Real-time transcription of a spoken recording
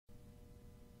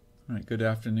All right, good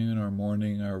afternoon or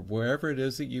morning or wherever it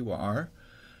is that you are.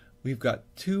 We've got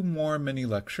 2 more mini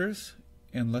lectures,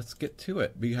 and let's get to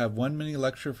it. We have 1 mini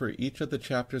lecture for each of the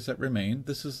chapters that remain.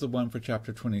 This is the one for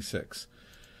chapter 26.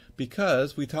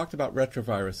 Because we talked about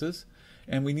retroviruses,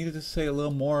 and we needed to say a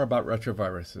little more about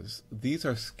retroviruses. These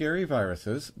are scary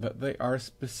viruses, but they are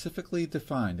specifically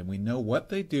defined, and we know what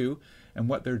they do and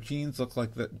what their genes look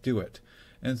like that do it.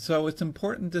 And so it's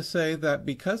important to say that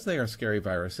because they are scary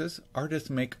viruses,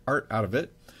 artists make art out of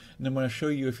it. And I'm going to show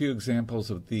you a few examples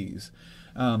of these.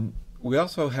 We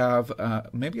also have,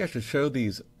 maybe I should show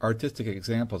these artistic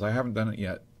examples, I haven't done it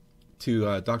yet,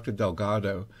 to Dr.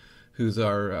 Delgado, who's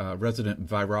our resident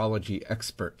virology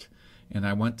expert. And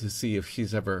I want to see if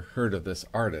she's ever heard of this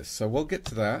artist. So we'll get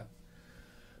to that.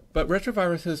 But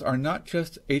retroviruses are not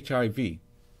just HIV.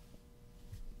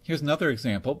 Here's another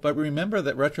example, but remember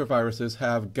that retroviruses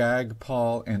have GAG,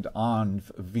 PAL, and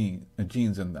ONV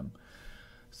genes in them.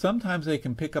 Sometimes they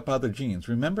can pick up other genes.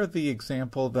 Remember the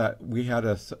example that we had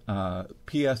a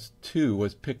PS2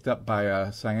 was picked up by a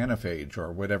cyanophage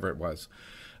or whatever it was.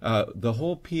 The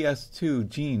whole PS2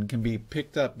 gene can be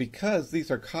picked up because these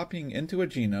are copying into a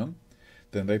genome,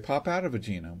 then they pop out of a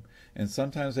genome, and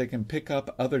sometimes they can pick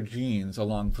up other genes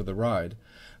along for the ride.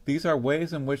 These are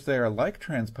ways in which they are like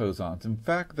transposons. In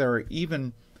fact, there are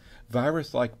even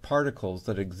virus-like particles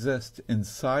that exist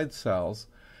inside cells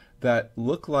that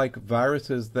look like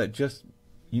viruses that just,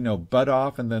 bud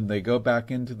off and then they go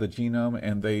back into the genome,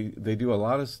 and they do a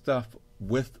lot of stuff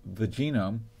with the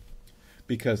genome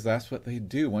because that's what they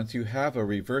do. Once you have a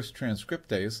reverse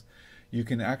transcriptase, you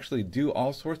can actually do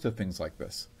all sorts of things like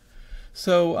this.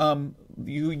 So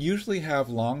you usually have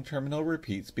long terminal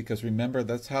repeats because remember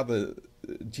that's how the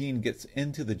gene gets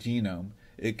into the genome.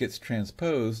 It gets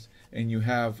transposed and you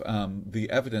have the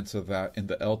evidence of that in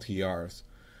the LTRs.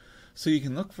 So you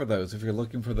can look for those if you're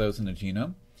looking for those in a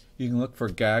genome. You can look for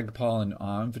GAG, PAL, and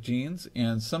ONV genes,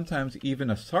 and sometimes even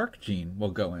a SARC gene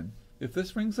will go in. If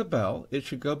this rings a bell, it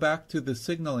should go back to the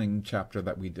signaling chapter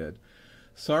that we did.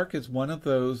 SARC is one of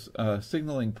those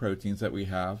signaling proteins that we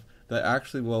have that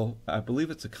actually will, I believe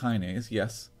it's a kinase,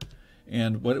 yes.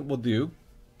 And what it will do,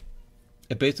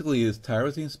 it basically is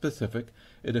tyrosine specific.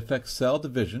 It affects cell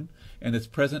division, and it's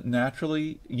present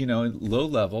naturally, in low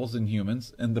levels in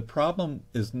humans. And the problem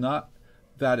is not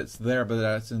that it's there, but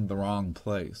that it's in the wrong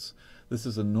place. This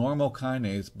is a normal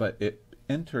kinase, but it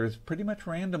enters pretty much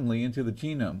randomly into the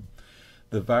genome.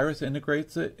 The virus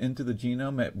integrates it into the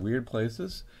genome at weird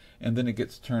places, and then it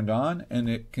gets turned on, and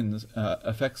it can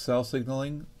affect cell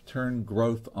signaling, turn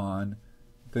growth on,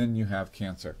 then you have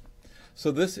cancer.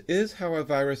 So this is how a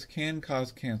virus can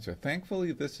cause cancer.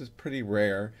 Thankfully, this is pretty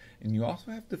rare, and you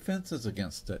also have defenses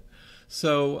against it.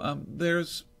 So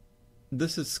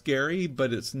this is scary,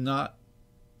 but it's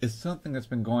something that's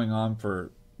been going on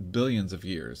for billions of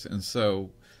years. And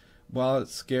so while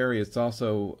it's scary, it's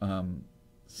also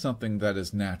something that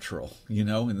is natural,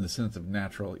 in the sense of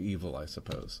natural evil, I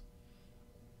suppose.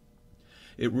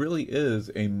 It really is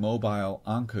a mobile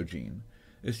oncogene.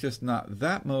 It's just not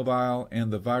that mobile,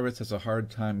 and the virus has a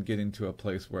hard time getting to a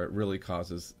place where it really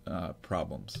causes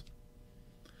problems.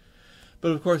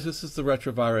 But of course, this is the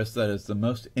retrovirus that is the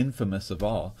most infamous of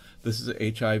all. This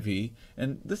is HIV,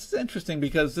 and this is interesting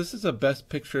because this is a Best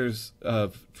Pictures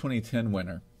of 2010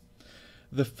 winner.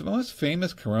 The most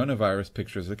famous coronavirus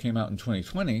pictures that came out in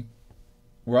 2020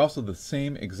 were also the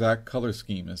same exact color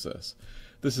scheme as this.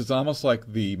 This is almost like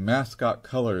the mascot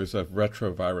colors of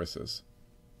retroviruses.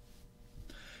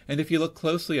 And if you look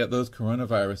closely at those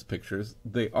coronavirus pictures,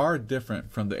 they are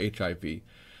different from the HIV.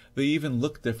 They even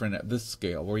look different at this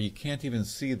scale, where you can't even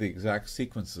see the exact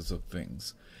sequences of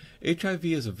things. HIV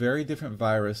is a very different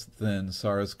virus than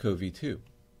SARS-CoV-2.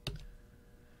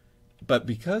 But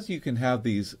because you can have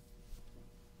these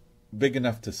big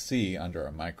enough to see under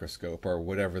a microscope or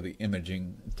whatever the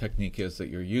imaging technique is that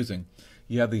you're using,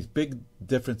 you have these big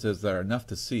differences that are enough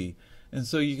to see, and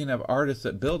so you can have artists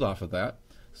that build off of that.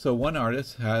 So one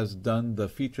artist has done the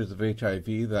features of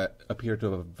HIV that appear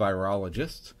to a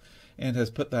virologist and has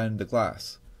put that into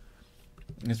glass.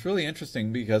 It's really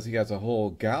interesting because he has a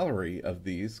whole gallery of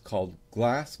these called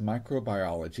Glass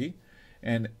Microbiology,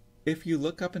 and if you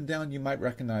look up and down, you might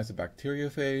recognize a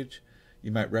bacteriophage,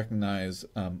 you might recognize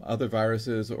other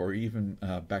viruses or even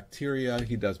bacteria.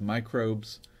 He does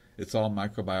microbes. It's all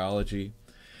microbiology.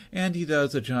 And he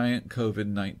does a giant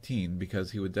COVID-19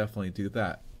 because he would definitely do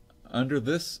that. Under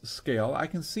this scale, I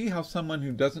can see how someone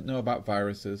who doesn't know about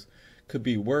viruses could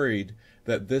be worried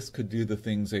that this could do the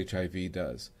things HIV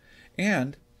does.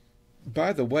 And,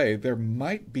 by the way, there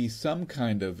might be some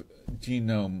kind of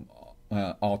genome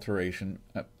alteration.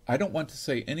 I don't want to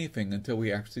say anything until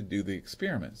we actually do the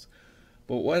experiments.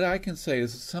 But what I can say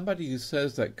is somebody who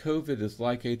says that COVID is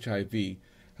like HIV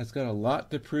has got a lot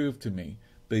to prove to me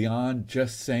beyond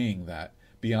just saying that,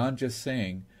 beyond just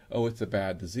saying, oh, it's a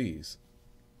bad disease.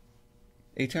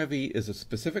 HIV is a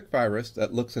specific virus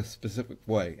that looks a specific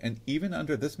way, and even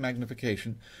under this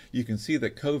magnification, you can see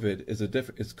that COVID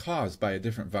is caused by a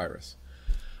different virus.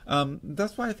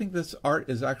 That's why I think this art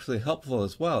is actually helpful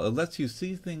as well. It lets you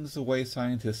see things the way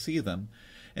scientists see them,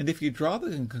 and if you draw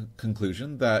the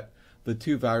conclusion that the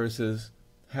two viruses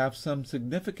have some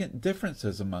significant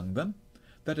differences among them,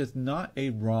 that is not a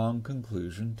wrong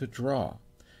conclusion to draw,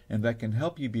 and that can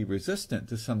help you be resistant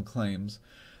to some claims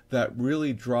that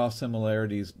really draw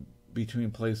similarities between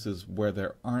places where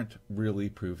there aren't really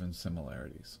proven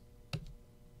similarities.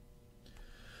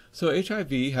 So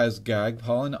HIV has GAG,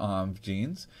 pollen, ONV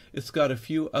genes. It's got a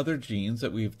few other genes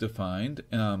that we've defined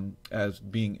as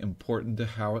being important to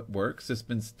how it works. It's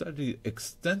been studied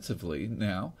extensively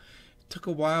now. It took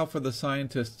a while for the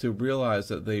scientists to realize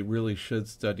that they really should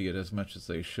study it as much as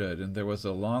they should, and there was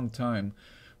a long time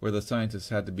where the scientists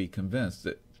had to be convinced,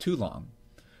 too long,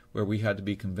 where we had to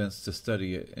be convinced to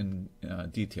study it in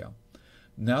detail.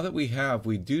 Now that we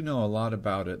do know a lot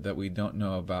about it that we don't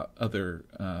know about other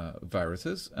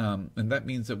viruses, and that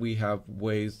means that we have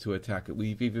ways to attack it.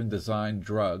 We've even designed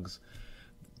drugs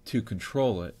to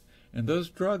control it, and those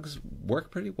drugs work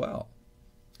pretty well.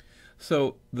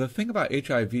 So the thing about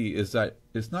HIV is that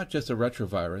it's not just a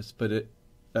retrovirus, but it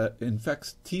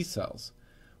infects T cells,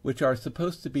 which are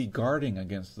supposed to be guarding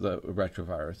against the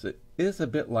retrovirus. It is a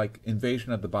bit like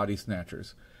Invasion of the Body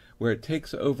Snatchers, where it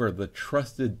takes over the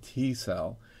trusted T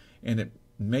cell, and it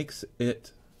makes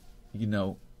it,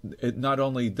 it not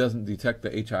only doesn't detect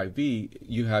the HIV,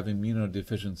 you have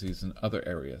immunodeficiencies in other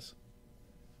areas.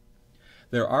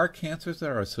 There are cancers that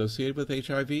are associated with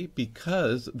HIV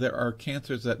because there are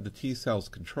cancers that the T cells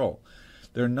control.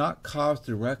 They're not caused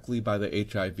directly by the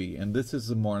HIV, and this is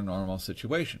a more normal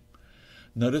situation.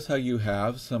 Notice how you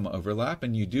have some overlap,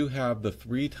 and you do have the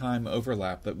 3-time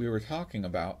overlap that we were talking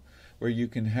about, where you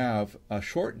can have a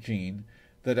short gene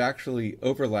that actually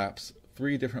overlaps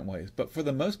 3 different ways. But for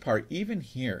the most part, even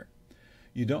here,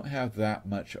 you don't have that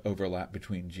much overlap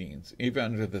between genes, even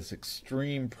under this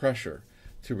extreme pressure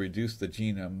to reduce the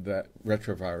genome that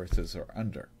retroviruses are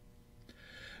under.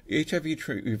 HIV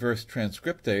reverse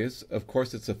transcriptase, of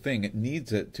course it's a thing, it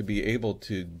needs it to be able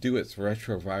to do its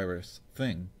retrovirus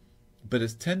thing, but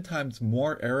it's 10 times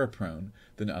more error prone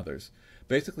than others.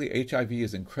 Basically, HIV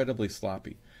is incredibly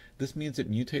sloppy. This means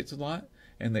it mutates a lot,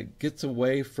 and it gets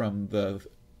away from the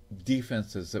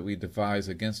defenses that we devise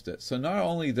against it. So not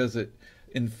only does it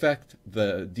infect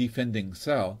the defending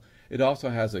cell, it also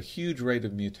has a huge rate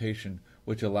of mutation,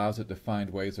 which allows it to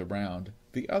find ways around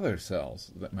the other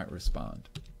cells that might respond.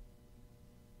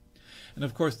 And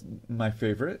of course, my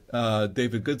favorite,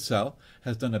 David Goodsell,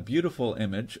 has done a beautiful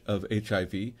image of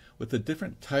HIV with the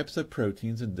different types of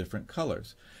proteins in different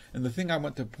colors. And the thing I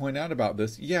want to point out about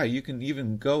this, you can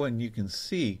even go and you can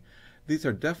see these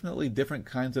are definitely different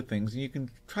kinds of things, and you can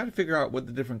try to figure out what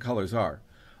the different colors are.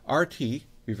 RT,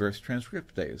 reverse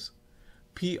transcriptase.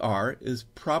 PR is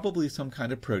probably some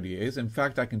kind of protease. In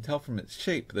fact, I can tell from its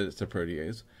shape that it's a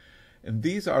protease. And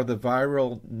these are the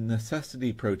viral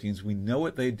necessity proteins. We know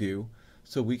what they do,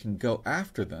 so we can go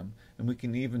after them, and we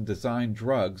can even design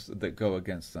drugs that go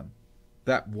against them.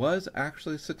 That was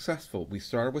actually successful. We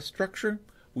started with structure,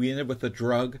 we ended with a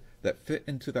drug that fit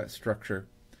into that structure,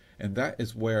 and that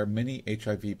is where many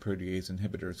HIV protease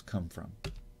inhibitors come from.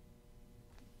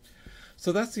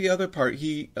 So that's the other part.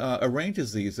 He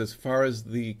arranges these as far as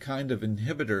the kind of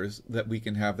inhibitors that we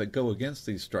can have that go against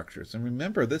these structures. And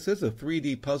remember, this is a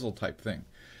 3D puzzle type thing.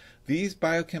 These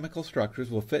biochemical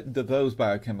structures will fit into those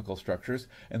biochemical structures,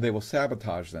 and they will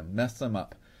sabotage them, mess them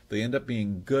up. They end up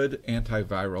being good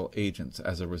antiviral agents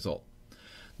as a result.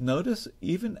 Notice,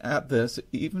 even at this,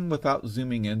 even without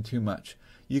zooming in too much,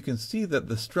 you can see that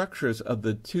the structures of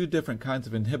the 2 different kinds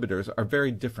of inhibitors are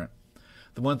very different.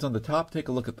 The ones on the top, take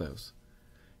a look at those.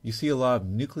 You see a lot of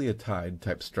nucleotide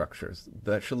type structures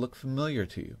that should look familiar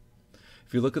to you.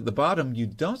 If you look at the bottom, you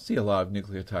don't see a lot of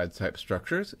nucleotide type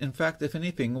structures. In fact, if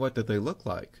anything, what do they look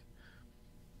like?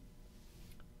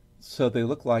 So they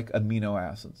look like amino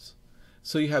acids.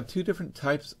 So you have 2 different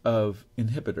types of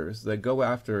inhibitors that go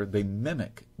after, they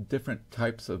mimic different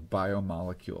types of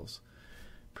biomolecules.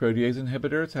 Protease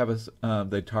inhibitors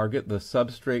they target the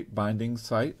substrate binding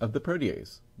site of the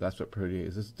protease. That's what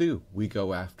proteases do. We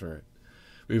go after it.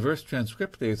 Reverse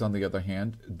transcriptase, on the other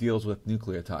hand, deals with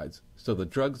nucleotides, so the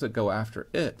drugs that go after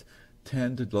it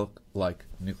tend to look like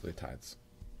nucleotides.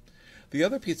 The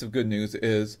other piece of good news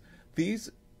is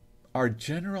these are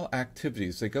general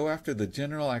activities. They go after the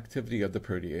general activity of the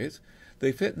protease.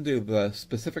 They fit into the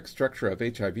specific structure of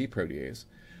HIV protease,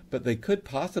 but they could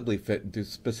possibly fit into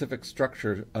specific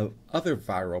structure of other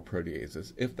viral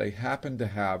proteases if they happen to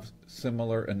have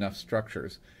similar enough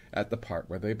structures at the part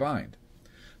where they bind.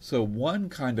 So one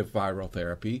kind of viral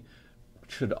therapy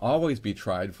should always be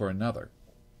tried for another.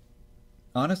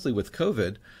 Honestly, with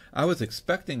COVID, I was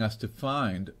expecting us to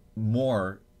find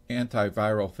more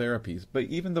antiviral therapies, but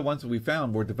even the ones that we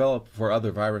found were developed for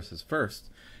other viruses first,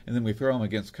 and then we throw them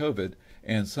against COVID,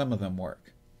 and some of them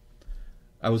work.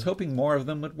 I was hoping more of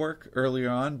them would work earlier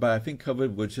on, but I think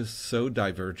COVID was just so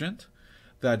divergent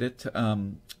that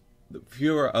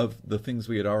fewer of the things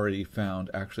we had already found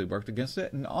actually worked against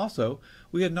it. And also,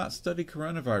 we had not studied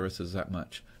coronaviruses that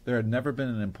much. There had never been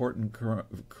an important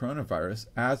coronavirus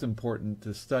as important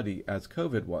to study as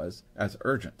COVID was, as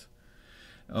urgent.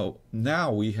 Oh,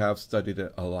 now we have studied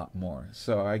it a lot more.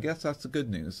 So I guess that's the good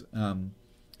news.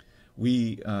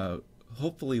 We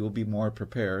hopefully will be more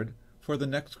prepared for the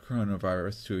next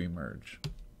coronavirus to emerge.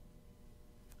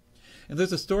 And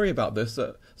there's a story about this.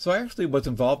 So I actually was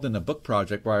involved in a book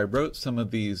project where I wrote some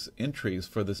of these entries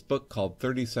for this book called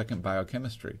 30-Second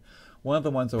Biochemistry. One of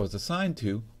the ones I was assigned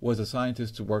to was a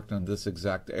scientist who worked on this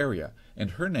exact area,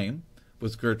 and her name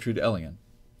was Gertrude Elion.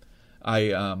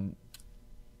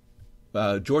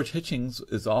 George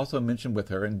Hitchings is also mentioned with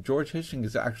her, and George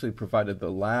Hitchings actually provided the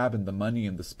lab and the money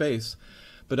and the space,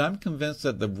 but I'm convinced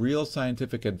that the real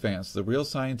scientific advance, the real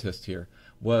scientist here,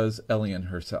 was Elion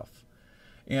herself.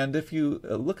 And if you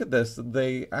look at this,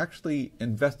 they actually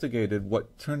investigated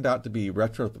what turned out to be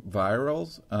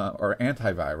retrovirals, or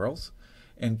antivirals,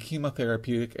 and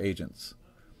chemotherapeutic agents.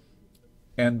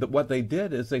 And what they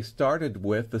did is they started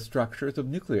with the structures of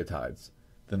nucleotides.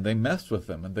 Then they messed with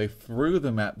them, and they threw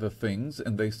them at the things,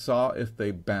 and they saw if they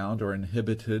bound or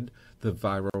inhibited the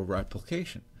viral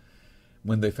replication.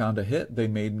 When they found a hit, they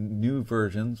made new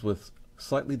versions with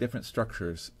slightly different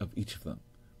structures of each of them.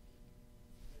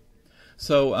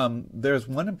 So there's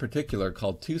one in particular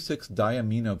called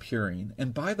 2,6-diaminopurine.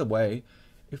 And by the way,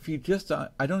 if you just,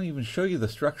 I don't even show you the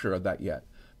structure of that yet,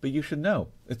 but you should know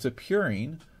it's a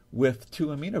purine with 2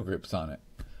 amino groups on it.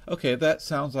 Okay, that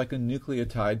sounds like a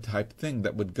nucleotide type thing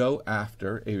that would go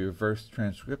after a reverse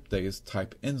transcriptase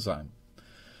type enzyme.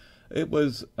 It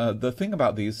was, the thing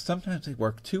about these, sometimes they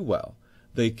work too well.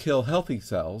 They kill healthy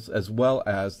cells as well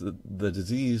as the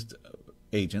diseased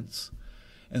agents.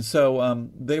 And so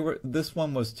this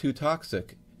one was too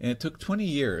toxic, and it took 20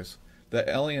 years that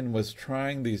Elion was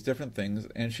trying these different things,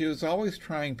 and she was always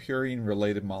trying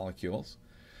purine-related molecules.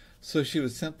 So she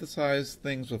would synthesize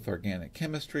things with organic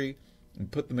chemistry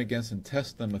and put them against and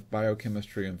test them with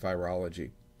biochemistry and virology.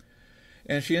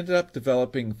 And she ended up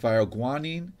developing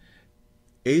thioguanine,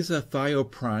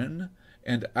 azathioprine,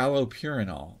 and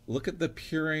allopurinol. Look at the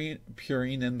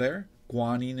purine in there,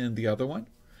 guanine in the other one.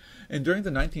 And during the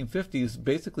 1950s,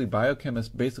 basically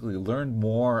biochemists learned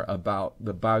more about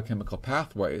the biochemical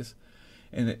pathways,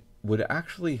 and it would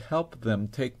actually help them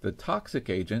take the toxic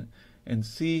agent and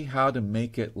see how to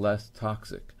make it less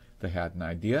toxic. They had an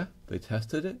idea, they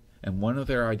tested it, and one of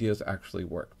their ideas actually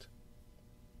worked.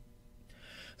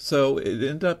 So it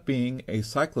ended up being a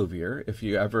cyclovir. If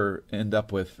you ever end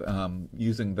up with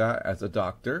using that as a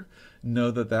doctor,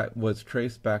 know that that was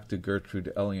traced back to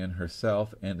Gertrude Elion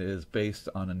herself and is based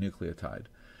on a nucleotide.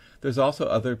 There's also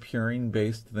other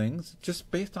purine-based things.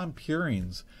 Just based on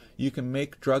purines, you can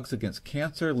make drugs against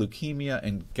cancer, leukemia,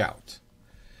 and gout.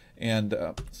 And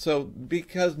so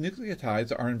because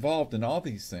nucleotides are involved in all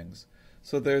these things,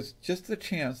 so there's just the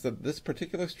chance that this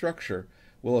particular structure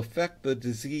will affect the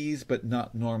disease but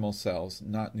not normal cells,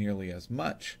 not nearly as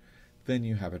much, then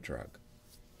you have a drug.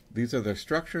 These are their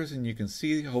structures, and you can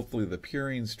see hopefully the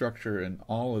purine structure in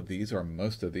all of these, or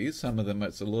most of these. Some of them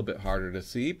it's a little bit harder to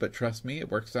see, but trust me,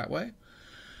 it works that way.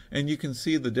 And you can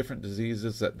see the different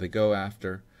diseases that they go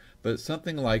after. But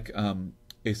something like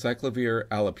acyclovir,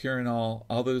 allopurinol,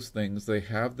 all those things, they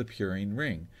have the purine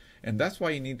ring. And that's why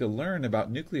you need to learn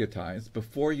about nucleotides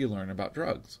before you learn about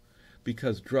drugs,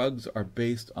 because drugs are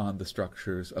based on the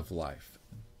structures of life.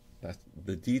 That's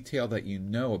the detail that you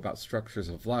know about structures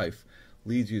of life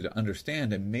leads you to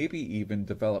understand and maybe even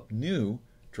develop new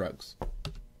drugs.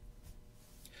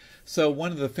 So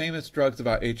one of the famous drugs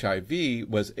about HIV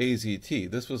was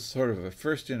AZT. This was sort of a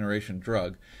first-generation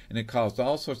drug, and it caused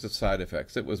all sorts of side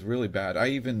effects. It was really bad. I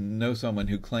even know someone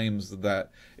who claims that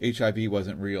HIV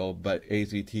wasn't real, but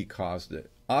AZT caused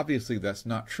it. Obviously, that's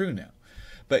not true now.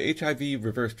 But HIV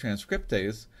reverse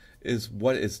transcriptase is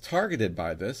what is targeted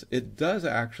by this. It does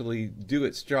actually do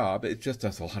its job. It just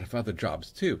does a lot of other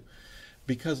jobs too.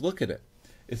 Because look at it.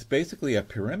 It's basically a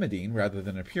pyrimidine rather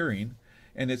than a purine,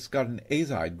 and it's got an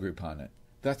azide group on it.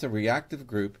 That's a reactive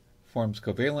group, forms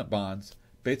covalent bonds,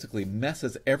 basically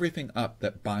messes everything up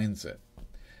that binds it.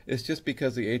 It's just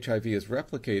because the HIV is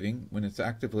replicating. When it's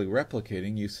actively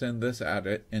replicating, you send this at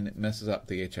it and it messes up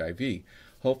the HIV.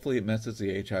 Hopefully it messes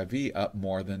the HIV up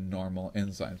more than normal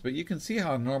enzymes. But you can see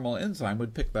how a normal enzyme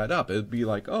would pick that up. It would be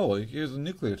like, oh, here's a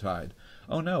nucleotide.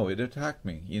 Oh no, it attacked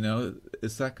me. You know,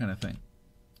 it's that kind of thing.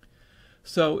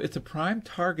 So it's a prime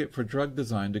target for drug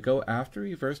design to go after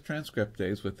reverse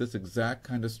transcriptase with this exact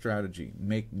kind of strategy.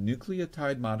 Make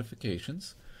nucleotide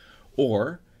modifications,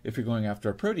 or if you're going after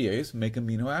a protease, make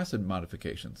amino acid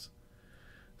modifications.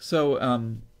 So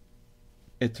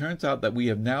it turns out that we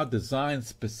have now designed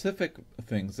specific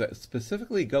things that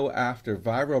specifically go after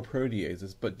viral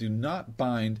proteases but do not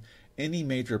bind any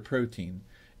major protein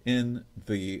in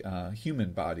the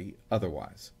human body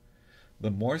otherwise. The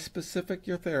more specific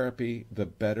your therapy, the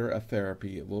better a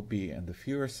therapy it will be, and the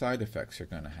fewer side effects you're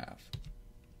going to have.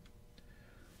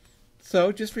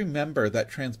 So just remember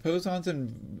that transposons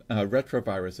and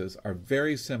retroviruses are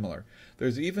very similar.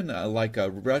 There's even like a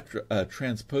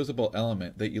transposable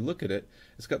element that you look at it,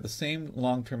 it's got the same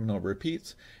long terminal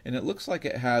repeats, and it looks like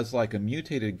it has like a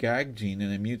mutated GAG gene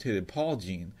and a mutated Pol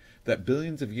gene that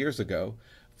billions of years ago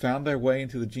found their way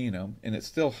into the genome, and it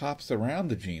still hops around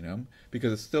the genome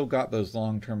because it's still got those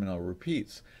long terminal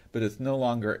repeats, but it's no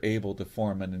longer able to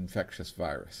form an infectious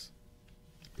virus.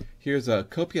 Here's a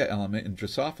copia element in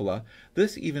Drosophila.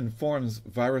 This even forms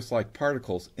virus-like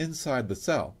particles inside the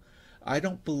cell. I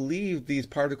don't believe these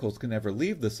particles can ever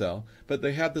leave the cell, but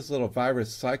they have this little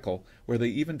virus cycle where they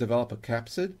even develop a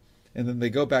capsid, and then they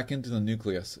go back into the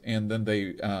nucleus, and then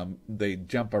they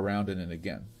jump around in it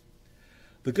again.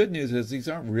 The good news is these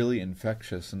aren't really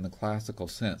infectious in the classical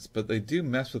sense, but they do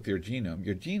mess with your genome.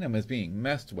 Your genome is being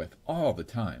messed with all the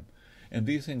time, and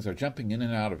these things are jumping in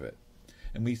and out of it.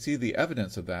 And we see the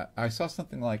evidence of that. I saw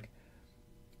something like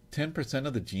 10%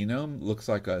 of the genome looks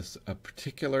like a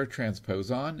particular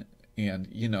transposon, and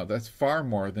you know that's far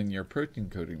more than your protein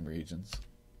coding regions.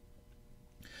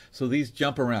 So these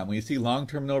jump around. When you see long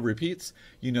terminal repeats,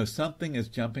 you know something is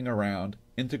jumping around,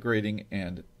 integrating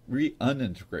and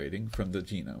unintegrating from the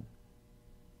genome.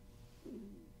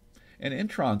 And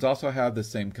introns also have the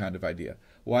same kind of idea.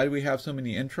 Why do we have so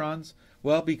many introns?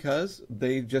 Well, because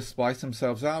they just splice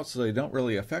themselves out so they don't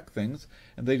really affect things,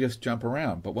 and they just jump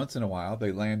around. But once in a while,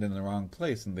 they land in the wrong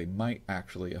place, and they might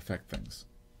actually affect things.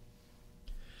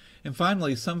 And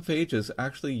finally, some phages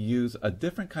actually use a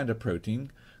different kind of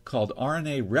protein called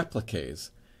RNA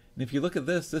replicase. And if you look at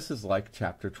this, this is like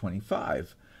chapter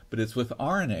 25, but it's with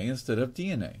RNA instead of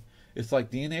DNA. It's like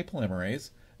DNA polymerase,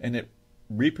 and it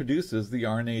reproduces the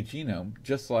RNA genome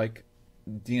just like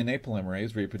DNA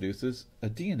polymerase reproduces a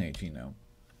DNA genome.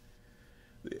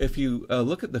 If you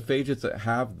look at the phages that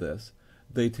have this,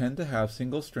 they tend to have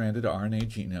single-stranded RNA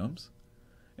genomes.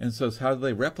 And so how do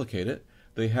they replicate it?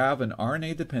 They have an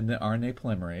RNA-dependent RNA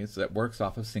polymerase that works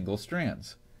off of single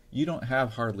strands. You don't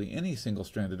have hardly any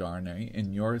single-stranded RNA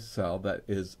in your cell that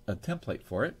is a template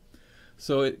for it.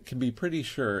 So it can be pretty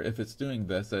sure if it's doing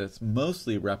this that it's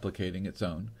mostly replicating its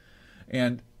own.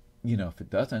 And, you know, if it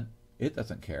doesn't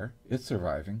care. It's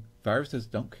surviving. Viruses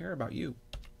don't care about you.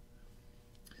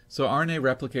 So RNA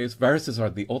replicase, viruses are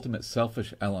the ultimate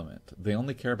selfish element. They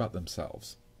only care about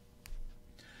themselves.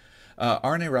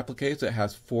 RNA replicase, it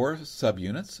has 4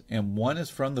 subunits, and 1 is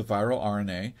from the viral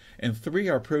RNA, and 3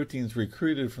 are proteins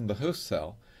recruited from the host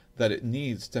cell that it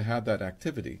needs to have that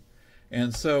activity.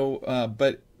 And so,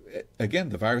 but again,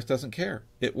 the virus doesn't care.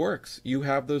 It works. You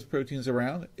have those proteins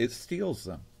around, it steals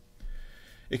them.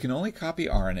 It can only copy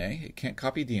RNA, it can't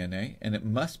copy DNA, and it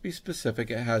must be specific.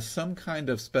 It has some kind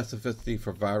of specificity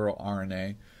for viral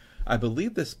RNA. I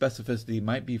believe this specificity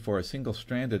might be for a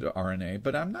single-stranded RNA,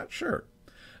 but I'm not sure.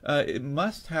 It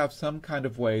must have some kind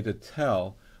of way to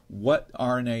tell what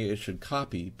RNA it should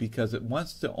copy, because it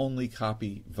wants to only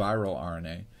copy viral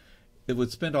RNA. It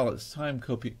would spend all its time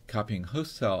copying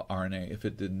host cell RNA if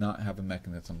it did not have a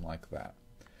mechanism like that.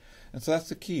 And so that's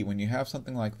the key. When you have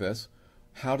something like this,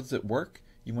 how does it work?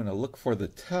 You want to look for the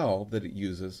tell that it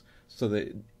uses so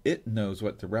that it knows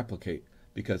what to replicate,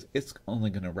 because it's only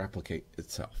going to replicate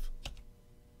itself.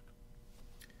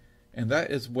 And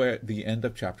that is where the end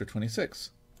of chapter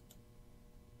 26.